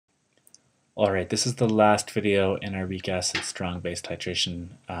Alright, this is the last video in our weak acid strong base titration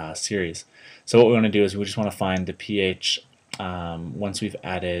series. So what we want to do is we just want to find the pH once we've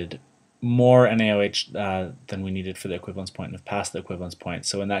added more NaOH than we needed for the equivalence point and have passed the equivalence point.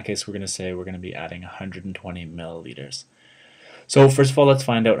 So in that case we're going to say we're going to be adding 120 milliliters. So first of all, let's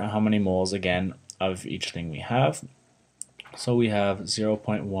find out how many moles again of each thing we have. So we have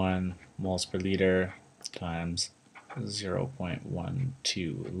 0.1 moles per liter times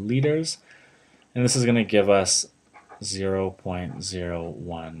 0.12 liters. And this is going to give us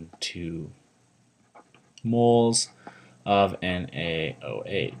 0.012 moles of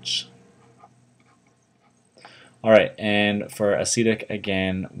NaOH. Alright, and for acetic,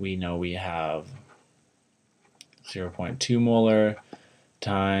 again, we know we have 0.2 molar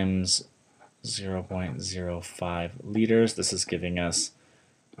times 0.05 liters. This is giving us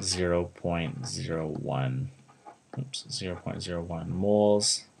 0.01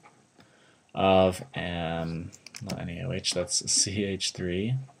 moles of not NaOH, that's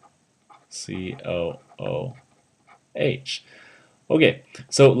CH3COOH. Okay,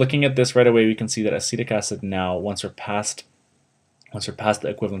 so looking at this right away, we can see that acetic acid now, once we're past the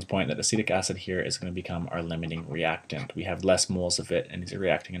equivalence point, that acetic acid here is going to become our limiting reactant. We have less moles of it, and it's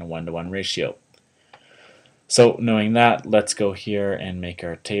reacting in a 1-to-1 ratio. So knowing that, let's go here and make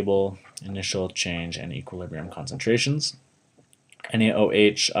our table, initial, change, and equilibrium concentrations.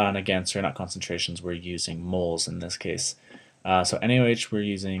 NaOH, and again, sorry, not concentrations, we're using moles in this case. So NaOH, we're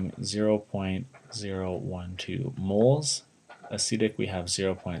using 0.012 moles. Acetic, we have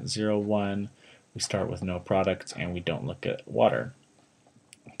 0.01. We start with no products, and we don't look at water.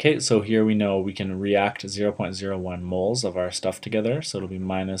 Okay, so here we know we can react 0.01 moles of our stuff together, so it'll be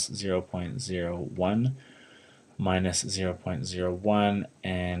minus 0.01, minus 0.01,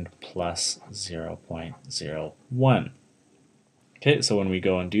 and plus 0.01. Okay, so when we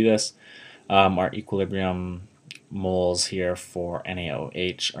go and do this, our equilibrium moles here for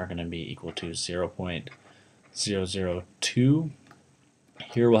NaOH are going to be equal to 0.002.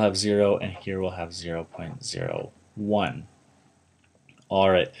 Here we'll have 0, and here we'll have 0.01.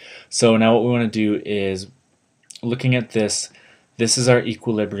 Alright, so now what we want to do is, looking at this, this is our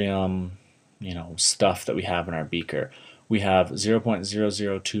equilibrium, stuff that we have in our beaker. We have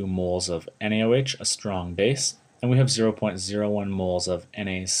 0.002 moles of NaOH, a strong base, and we have 0.01 moles of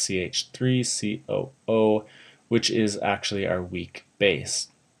NaCH3COO, which is actually our weak base.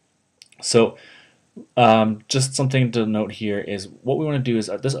 So just something to note here is what we want to do is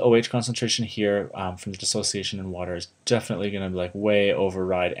this OH concentration here from the dissociation in water is definitely going to way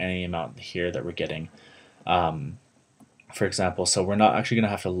override any amount here that we're getting. For example, so we're not actually going to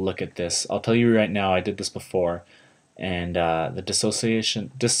have to look at this. I'll tell you right now, I did this before, and the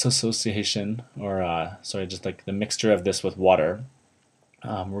dissociation, or sorry, just like the mixture of this with water,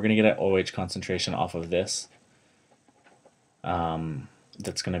 we're going to get an OH concentration off of this.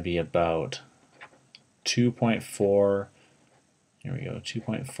 That's going to be about 2.4, here we go,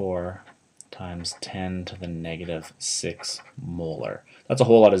 2.4 times 10 to the negative 6 molar. That's a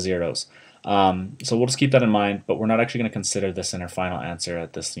whole lot of zeros. So we'll just keep that in mind, but we're not actually going to consider this in our final answer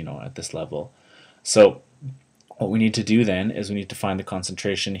at this, at this level. So what we need to do then is we need to find the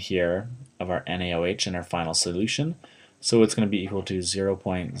concentration here of our NaOH in our final solution. So it's going to be equal to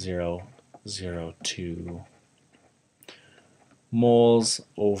 0.002 moles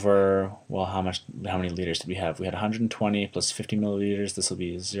over, well, how many liters did we have? We had 120 plus 50 milliliters. This will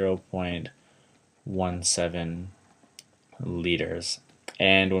be 0.17 liters.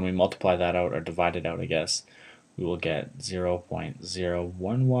 And when we multiply that out, or divide it out, I guess, we will get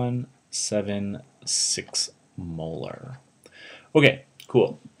 0.01176 molar. Okay,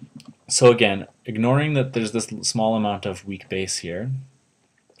 cool. So again, ignoring that there's this small amount of weak base here,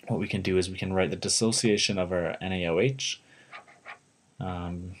 what we can do is we can write the dissociation of our NaOH.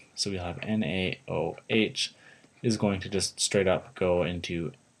 So we'll have NaOH is going to just straight up go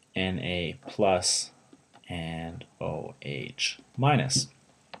into Na plus and OH minus.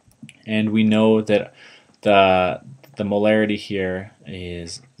 And we know that the molarity here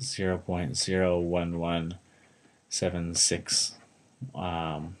is 0.01176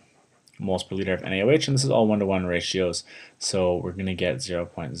 moles per liter of NaOH, and this is all 1-to-1 ratios, so we're going to get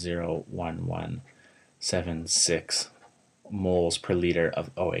 0.01176 moles per liter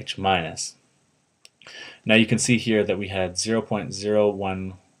of OH minus. Now you can see here that we had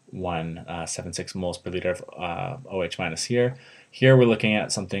 0.01176 moles per liter of OH minus here. Here we're looking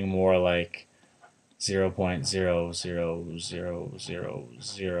at something more like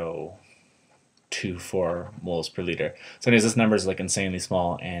 0.0000024 moles per liter. So anyways, this number is like insanely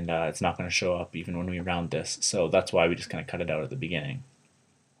small, and it's not going to show up even when we round this. So that's why we just kind of cut it out at the beginning.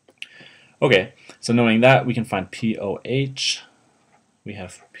 Okay, so knowing that, we can find pOH. We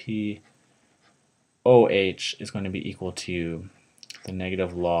have pOH is going to be equal to the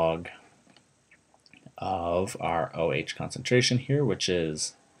negative log of our OH concentration here, which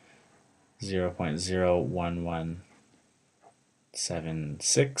is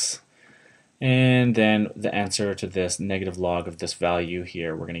 0.01176. And then the answer to this negative log of this value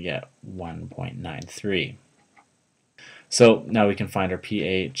here, we're going to get 1.93. So now we can find our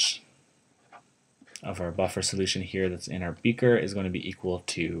pH of our buffer solution here that's in our beaker is going to be equal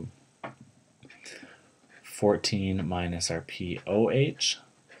to 14 minus our pOH.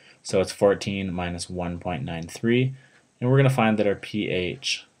 So it's 14 minus 1.93. And we're going to find that our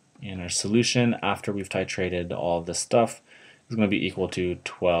pH in our solution after we've titrated all of this stuff is going to be equal to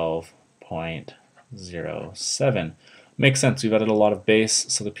 12.07. Makes sense. We've added a lot of base,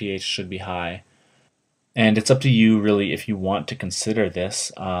 so the pH should be high. And it's up to you really if you want to consider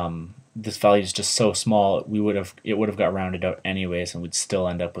this. This value is just so small, it would have got rounded out anyways, and we'd still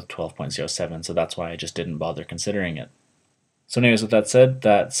end up with 12.07. So that's why I just didn't bother considering it. So anyways, with that said,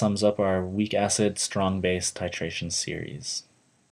 that sums up our weak acid, strong base titration series.